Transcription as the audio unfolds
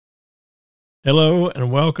Hello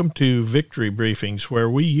and welcome to Victory Briefings, where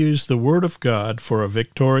we use the Word of God for a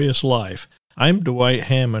victorious life. I'm Dwight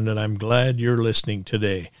Hammond, and I'm glad you're listening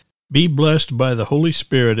today. Be blessed by the Holy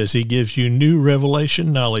Spirit as He gives you new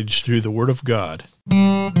revelation knowledge through the Word of God.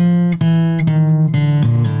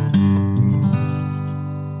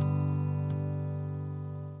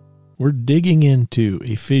 We're digging into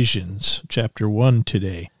Ephesians chapter 1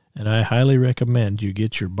 today, and I highly recommend you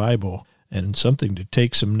get your Bible and something to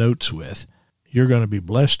take some notes with. You're going to be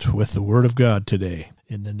blessed with the Word of God today,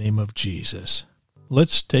 in the name of Jesus.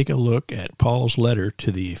 Let's take a look at Paul's letter to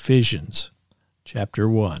the Ephesians, chapter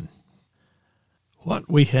 1. What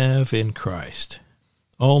we have in Christ.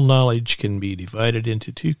 All knowledge can be divided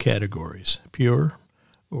into two categories, pure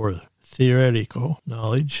or theoretical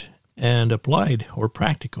knowledge and applied or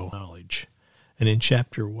practical knowledge. And in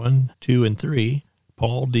chapter 1, 2, and 3,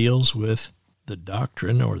 Paul deals with the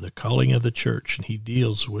doctrine or the calling of the church, and he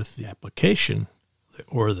deals with the application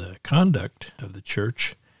or the conduct of the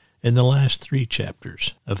church in the last 3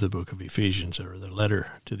 chapters of the book of Ephesians, or the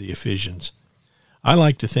letter to the Ephesians. I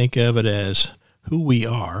like to think of it as who we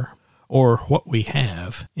are or what we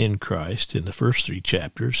have in Christ in the first 3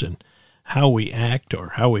 chapters, and how we act or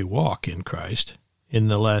how we walk in Christ in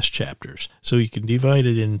the last chapters. So you can divide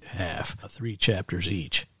it in half, 3 chapters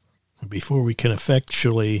each. Before we can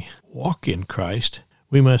effectually walk in Christ,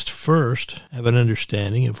 we must first have an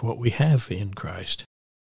understanding of what we have in Christ.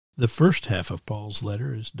 The first half of Paul's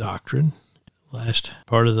letter is doctrine. The last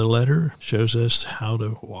part of the letter shows us how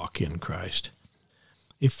to walk in Christ.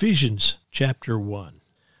 Ephesians chapter 1.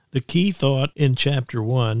 The key thought in chapter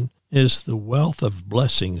 1 is the wealth of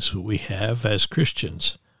blessings we have as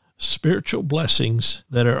Christians, spiritual blessings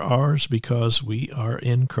that are ours because we are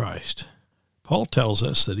in Christ. Paul tells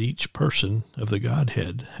us that each person of the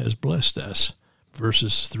Godhead has blessed us,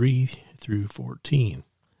 verses 3 through 14.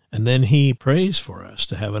 And then he prays for us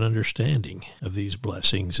to have an understanding of these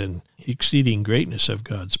blessings and exceeding greatness of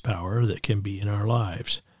God's power that can be in our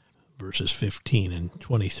lives, verses 15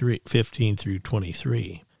 through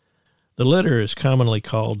 23. The letter is commonly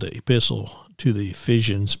called the Epistle to the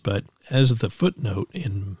Ephesians, but as the footnote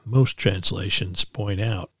in most translations point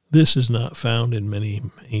out, this is not found in many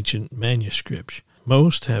ancient manuscripts.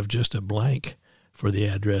 Most have just a blank for the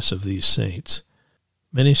address of these saints.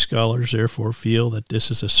 Many scholars therefore feel that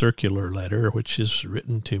this is a circular letter which is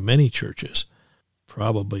written to many churches,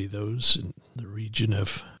 probably those in the region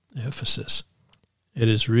of Ephesus. It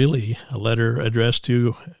is really a letter addressed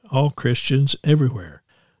to all Christians everywhere.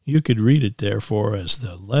 You could read it therefore as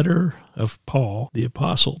the letter of Paul, the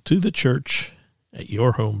apostle, to the church at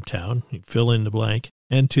your hometown, you fill in the blank,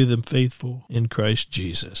 and to the faithful in Christ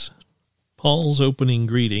Jesus. Paul's opening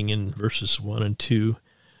greeting in verses 1 and 2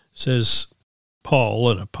 says,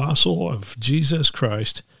 Paul, an apostle of Jesus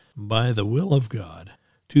Christ, by the will of God,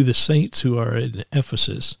 to the saints who are in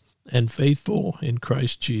Ephesus and faithful in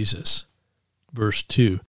Christ Jesus. Verse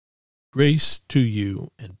 2, grace to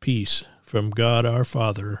you and peace from God our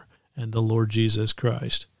Father and the Lord Jesus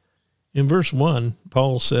Christ. In verse 1,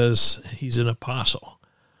 Paul says he's an apostle,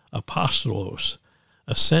 apostolos,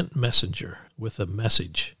 a sent messenger with a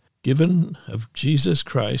message given of Jesus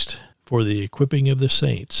Christ for the equipping of the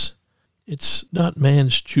saints. It's not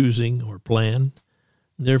man's choosing or plan.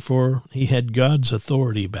 Therefore, he had God's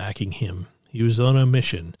authority backing him. He was on a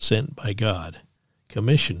mission sent by God,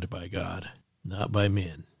 commissioned by God, not by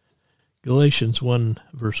men. Galatians 1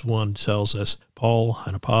 verse 1 tells us, Paul,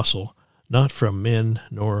 an apostle, not from men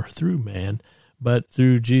nor through man, but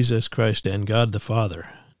through Jesus Christ and God the Father.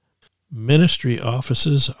 Ministry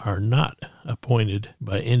offices are not appointed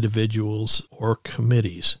by individuals or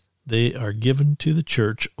committees. They are given to the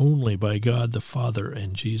church only by God the Father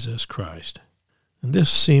and Jesus Christ. And this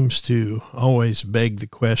seems to always beg the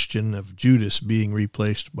question of Judas being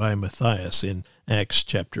replaced by Matthias in Acts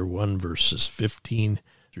chapter 1 verses 15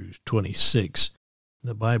 through 26.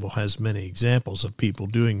 The Bible has many examples of people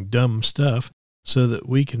doing dumb stuff so that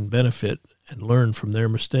we can benefit and learn from their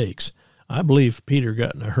mistakes. I believe Peter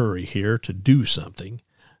got in a hurry here to do something.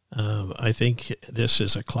 I think this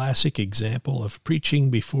is a classic example of preaching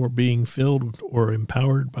before being filled or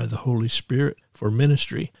empowered by the Holy Spirit for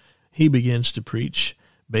ministry. He begins to preach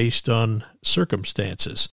based on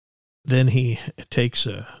circumstances. Then he takes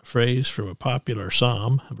a phrase from a popular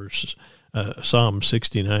psalm, Psalm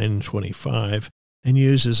 69:25, and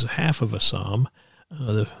uses half of a psalm,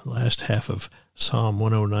 the last half of Psalm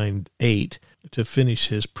 109:8, to finish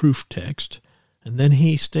his proof text, and then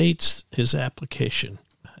he states his application,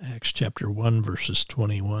 Acts chapter 1, verses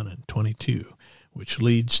 21 and 22, which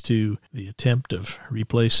leads to the attempt of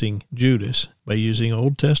replacing Judas by using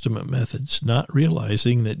Old Testament methods, not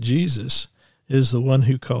realizing that Jesus is the one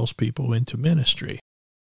who calls people into ministry.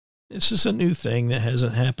 This is a new thing that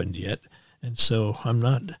hasn't happened yet, and so I'm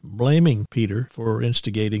not blaming Peter for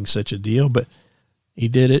instigating such a deal, but he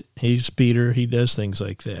did it. He's Peter. He does things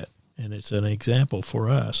like that, and it's an example for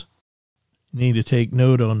us. You need to take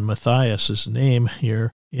note on Matthias' name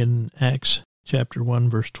here in Acts chapter 1,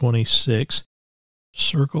 verse 26.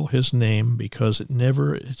 Circle his name because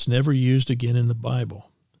it's never used again in the Bible.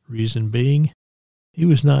 Reason being, he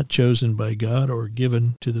was not chosen by God or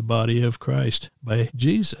given to the body of Christ by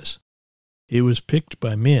Jesus. He was picked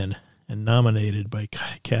by men and nominated by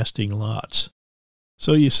casting lots.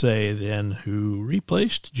 So you say, then, who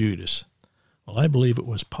replaced Judas? Well, I believe it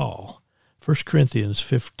was Paul. 1 Corinthians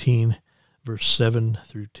 15, verse 7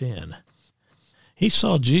 through 10. He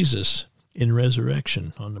saw Jesus in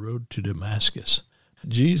resurrection on the road to Damascus.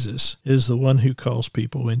 Jesus is the one who calls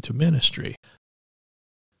people into ministry.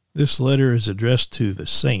 This letter is addressed to the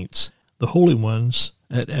saints, the holy ones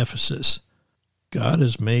at Ephesus. God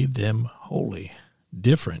has made them holy,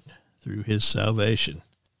 different through his salvation.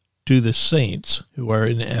 To the saints who are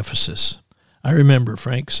in Ephesus. I remember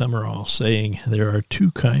Frank Summerall saying there are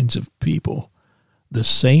two kinds of people, the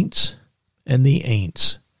saints and the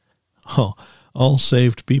ain'ts. All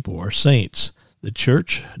saved people are saints. The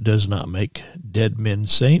church does not make dead men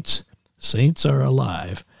saints. Saints are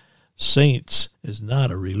alive. Saints is not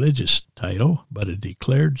a religious title, but a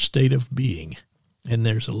declared state of being. And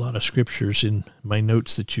there's a lot of scriptures in my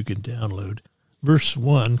notes that you can download. Verse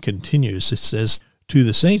 1 continues. It says, to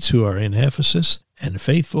the saints who are in Ephesus and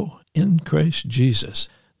faithful in Christ Jesus.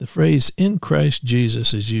 The phrase in Christ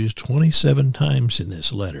Jesus is used 27 times in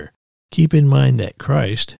this letter. Keep in mind that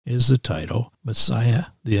Christ is the title, Messiah,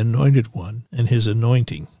 the Anointed One, and his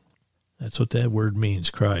anointing. That's what that word means,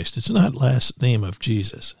 Christ. It's not last name of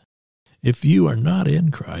Jesus. If you are not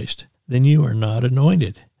in Christ, then you are not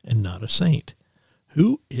anointed and not a saint.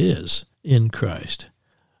 Who is in Christ?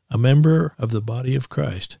 A member of the body of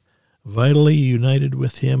Christ, vitally united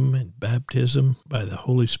with him in baptism by the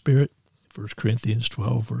Holy Spirit, 1 Corinthians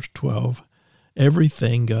 12, verse 12.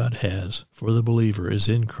 Everything God has for the believer is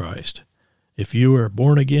in Christ. If you are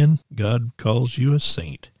born again, God calls you a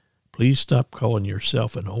saint. Please stop calling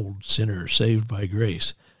yourself an old sinner saved by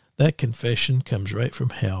grace. That confession comes right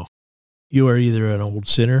from hell. You are either an old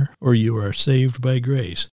sinner or you are saved by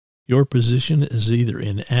grace. Your position is either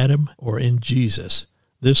in Adam or in Jesus.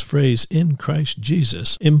 This phrase, in Christ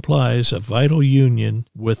Jesus, implies a vital union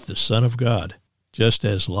with the Son of God, just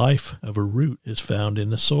as life of a root is found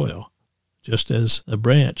in the soil, just as a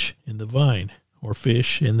branch in the vine or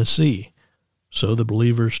fish in the sea. So the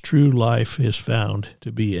believer's true life is found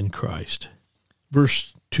to be in Christ.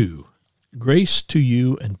 Verse 2, grace to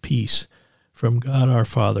you and peace from God our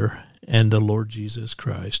Father and the Lord Jesus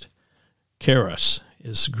Christ. Charis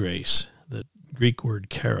is grace, the Greek word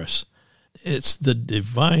charis. It's the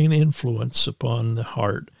divine influence upon the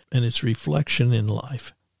heart and its reflection in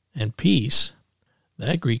life. And peace,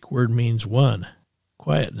 that Greek word means one,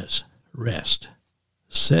 quietness, rest,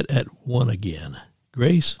 set at one again.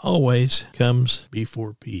 Grace always comes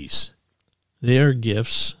before peace. They are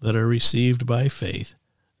gifts that are received by faith.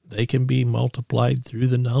 They can be multiplied through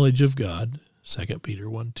the knowledge of God, 2 Peter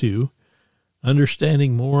 1:2.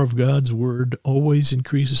 Understanding more of God's Word always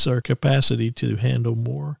increases our capacity to handle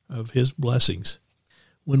more of His blessings.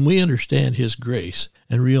 When we understand His grace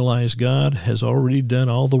and realize God has already done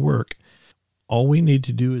all the work, all we need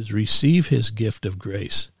to do is receive His gift of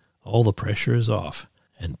grace. All the pressure is off,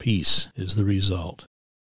 and peace is the result.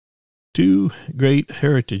 Two great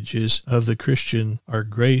heritages of the Christian are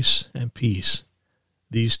grace and peace.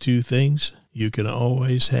 These two things you can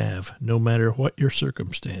always have, no matter what your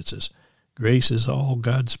circumstances. Grace is all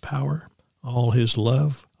God's power, all His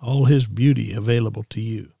love, all His beauty available to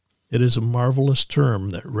you. It is a marvelous term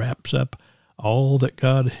that wraps up all that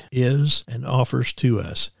God is and offers to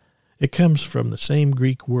us. It comes from the same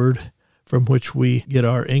Greek word from which we get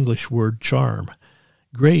our English word charm.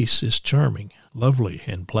 Grace is charming, lovely,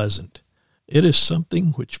 and pleasant. It is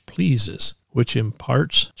something which pleases, which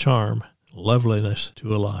imparts charm, loveliness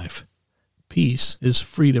to a life. Peace is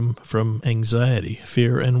freedom from anxiety,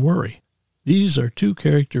 fear, and worry. These are two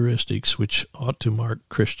characteristics which ought to mark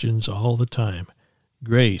Christians all the time.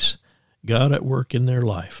 Grace, God at work in their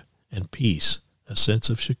life, and peace, a sense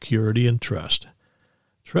of security and trust.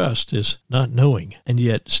 Trust is not knowing, and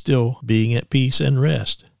yet still being at peace and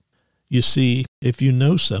rest. You see, if you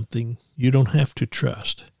know something, you don't have to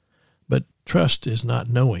trust. But trust is not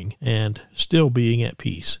knowing and still being at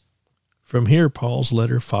peace. From here, Paul's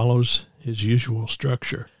letter follows his usual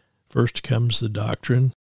structure. First comes the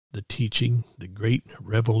doctrine, the teaching, the great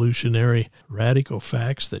revolutionary radical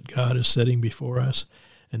facts that God is setting before us.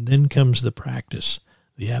 And then comes the practice,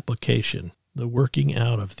 the application, the working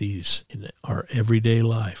out of these in our everyday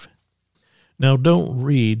life. Now, don't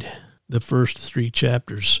read the first 3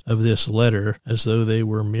 chapters of this letter as though they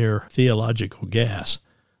were mere theological gas.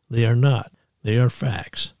 They are not. They are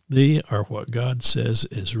facts. They are what God says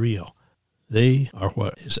is real. They are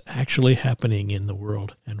what is actually happening in the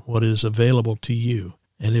world and what is available to you.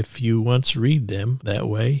 And if you once read them that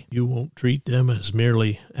way, you won't treat them as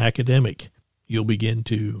merely academic. You'll begin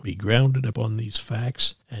to be grounded upon these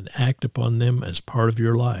facts and act upon them as part of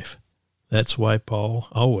your life. That's why Paul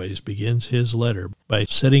always begins his letter by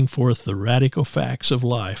setting forth the radical facts of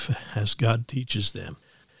life as God teaches them.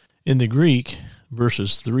 In the Greek,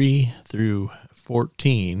 verses 3 through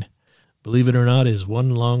 14, believe it or not, is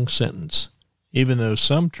one long sentence. Even though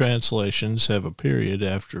some translations have a period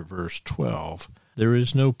after verse 12, there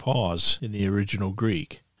is no pause in the original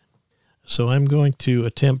Greek. So I'm going to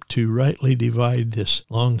attempt to rightly divide this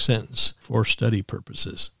long sentence for study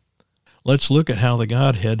purposes. Let's look at how the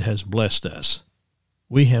Godhead has blessed us.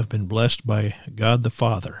 We have been blessed by God the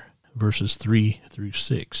Father, verses 3 through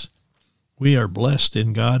 6. We are blessed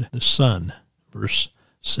in God the Son, verse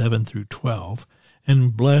 7 through 12,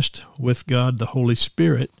 and blessed with God the Holy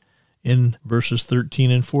Spirit in verses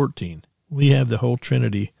 13 and 14. We have the whole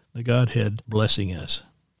Trinity, the Godhead, blessing us.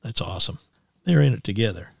 That's awesome. They're in it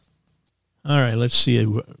together. All right, let's see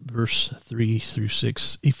verse 3 through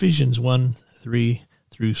 6. Ephesians 1, 3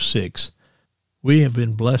 through 6. We have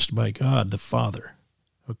been blessed by God the Father.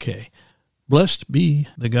 Okay. Blessed be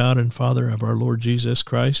the God and Father of our Lord Jesus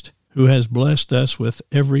Christ, who has blessed us with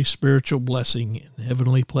every spiritual blessing in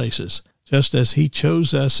heavenly places, just as he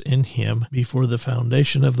chose us in him before the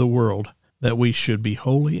foundation of the world, that we should be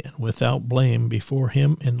holy and without blame before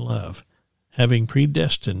him in love, having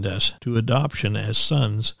predestined us to adoption as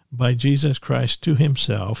sons by Jesus Christ to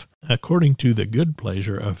himself, according to the good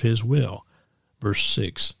pleasure of his will. Verse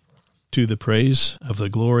 6, to the praise of the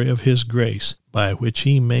glory of his grace, by which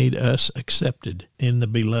he made us accepted in the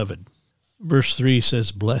beloved. Verse 3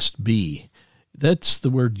 says, blessed be. That's the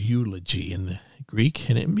word eulogy in the Greek,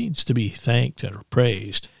 and it means to be thanked or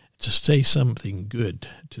praised, to say something good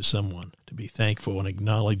to someone, to be thankful and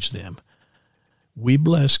acknowledge them. We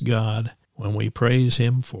bless God when we praise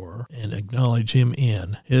him for and acknowledge him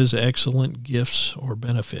in his excellent gifts or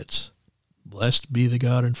benefits. Blessed be the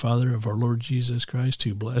God and Father of our Lord Jesus Christ,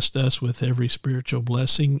 who blessed us with every spiritual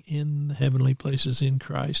blessing in the heavenly places in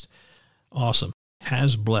Christ. Awesome.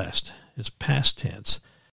 Has blessed. It's past tense.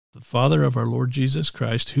 The Father of our Lord Jesus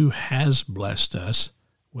Christ, who has blessed us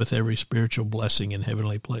with every spiritual blessing in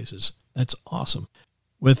heavenly places. That's awesome.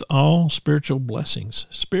 With all spiritual blessings.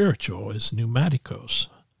 Spiritual is pneumatikos.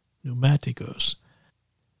 Pneumatikos.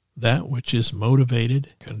 That which is motivated,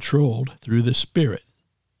 controlled through the Spirit.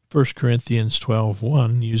 1 Corinthians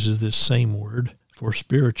 12:1 uses this same word for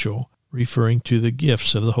spiritual, referring to the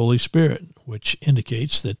gifts of the Holy Spirit, which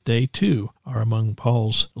indicates that they too are among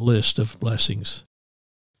Paul's list of blessings.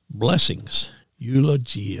 Blessings,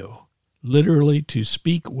 eulogio, literally to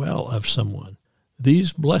speak well of someone.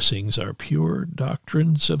 These blessings are pure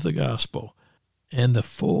doctrines of the gospel and the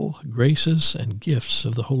full graces and gifts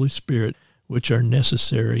of the Holy Spirit, which are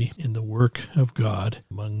necessary in the work of God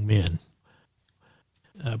among men.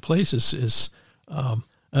 Places is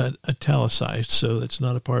italicized, so that's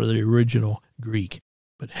not a part of the original Greek.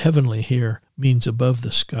 But heavenly here means above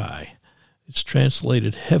the sky. It's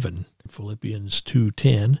translated heaven, Philippians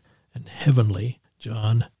 2:10, and heavenly,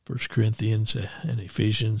 John, 1 Corinthians, and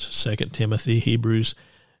Ephesians, 2 Timothy, Hebrews,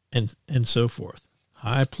 and so forth.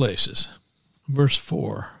 High places. Verse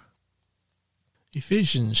 4.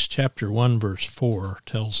 Ephesians chapter 1, verse 4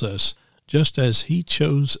 tells us, just as he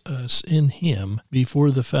chose us in him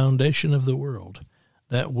before the foundation of the world,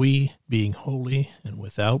 that we, being holy and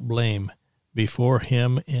without blame, before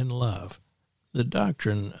him in love. The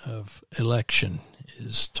doctrine of election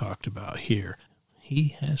is talked about here.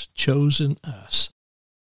 He has chosen us.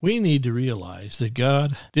 We need to realize that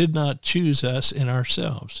God did not choose us in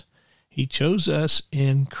ourselves. He chose us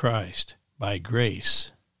in Christ by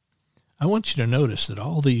grace. I want you to notice that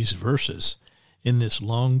all these verses in this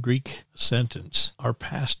long Greek sentence are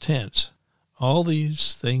past tense. All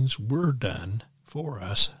these things were done for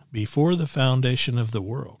us before the foundation of the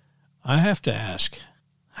world. I have to ask,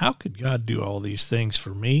 how could God do all these things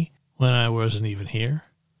for me when I wasn't even here?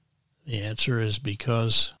 The answer is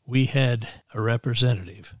because we had a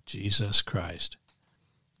representative, Jesus Christ.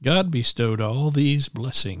 God bestowed all these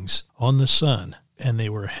blessings on the Son, and they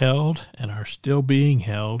were held and are still being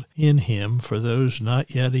held in him for those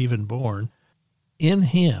not yet even born in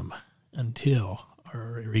him until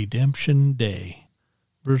our redemption day.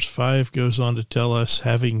 Verse 5 goes on to tell us,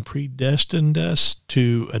 having predestined us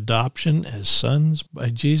to adoption as sons by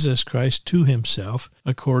Jesus Christ to himself,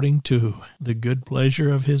 according to the good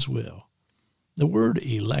pleasure of his will. The word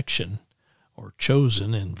election, or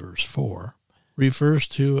chosen in verse 4, refers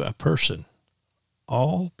to a person.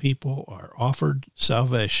 All people are offered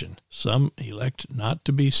salvation. Some elect not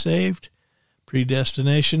to be saved.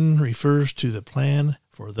 Predestination refers to the plan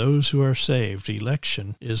for those who are saved.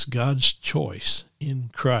 Election is God's choice in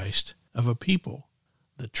Christ of a people,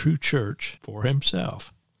 the true church, for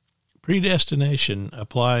himself. Predestination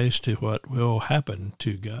applies to what will happen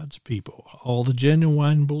to God's people, all the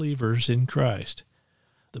genuine believers in Christ.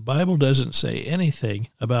 The Bible doesn't say anything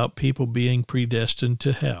about people being predestined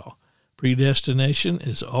to hell. Predestination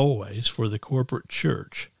is always for the corporate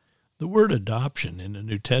church. The word adoption in the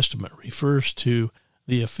New Testament refers to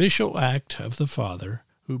the official act of the Father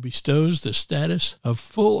who bestows the status of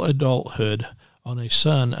full adulthood on a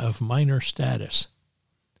son of minor status.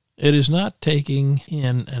 It is not taking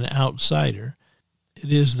in an outsider.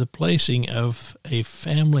 It is the placing of a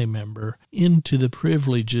family member into the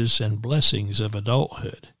privileges and blessings of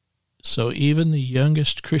adulthood. So even the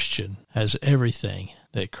youngest Christian has everything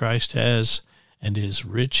that Christ has and is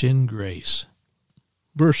rich in grace.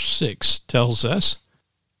 Verse 6 tells us,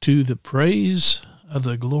 to the praise of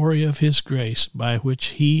the glory of his grace, by which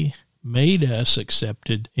he made us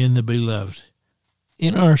accepted in the beloved.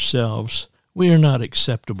 In ourselves, we are not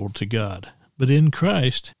acceptable to God, but in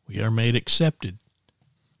Christ, we are made accepted.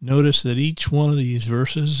 Notice that each one of these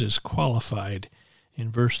verses is qualified.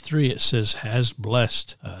 In verse 3, it says, has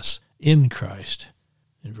blessed us in Christ.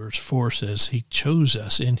 In verse 4 says, he chose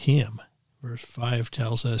us in him. Verse 5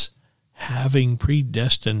 tells us, having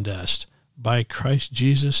predestined us by Christ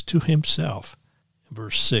Jesus to himself.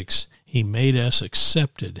 Verse 6, he made us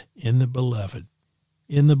accepted in the beloved.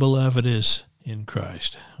 In the beloved is in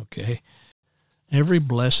Christ, okay? Every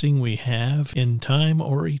blessing we have in time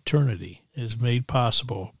or eternity is made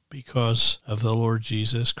possible because of the Lord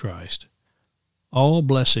Jesus Christ. All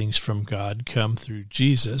blessings from God come through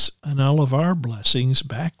Jesus, and all of our blessings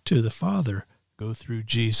back to the Father go through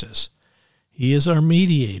Jesus. He is our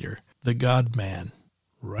mediator, the God-man.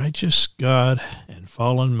 Righteous God and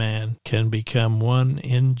fallen man can become one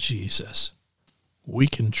in Jesus. We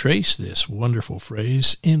can trace this wonderful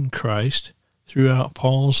phrase, in Christ, throughout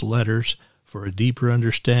Paul's letters for a deeper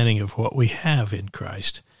understanding of what we have in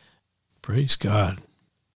Christ. Praise God.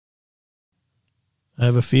 I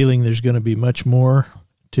have a feeling there's going to be much more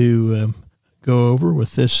to go over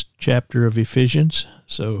with this chapter of Ephesians,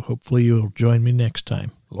 so hopefully you'll join me next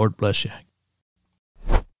time. Lord bless you.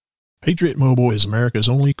 Patriot Mobile is America's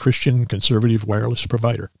only Christian conservative wireless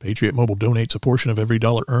provider. Patriot Mobile donates a portion of every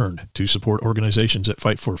dollar earned to support organizations that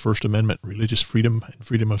fight for First Amendment, religious freedom, and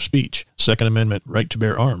freedom of speech, Second Amendment, right to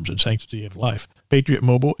bear arms, and sanctity of life. Patriot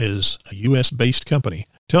Mobile is a U.S.-based company.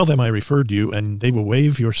 Tell them I referred you, and they will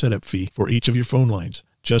waive your setup fee for each of your phone lines.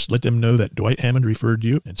 Just let them know that Dwight Hammond referred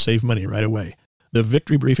you and save money right away. The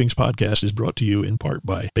Victory Briefings podcast is brought to you in part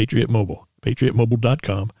by Patriot Mobile.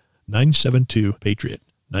 PatriotMobile.com, 972-PATRIOT.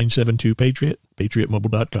 972-PATRIOT,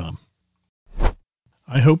 PatriotMobile.com.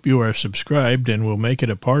 I hope you are subscribed and will make it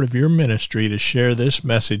a part of your ministry to share this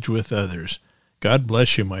message with others. God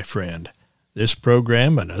bless you, my friend. This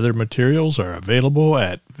program and other materials are available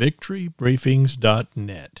at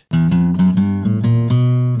victorybriefings.net.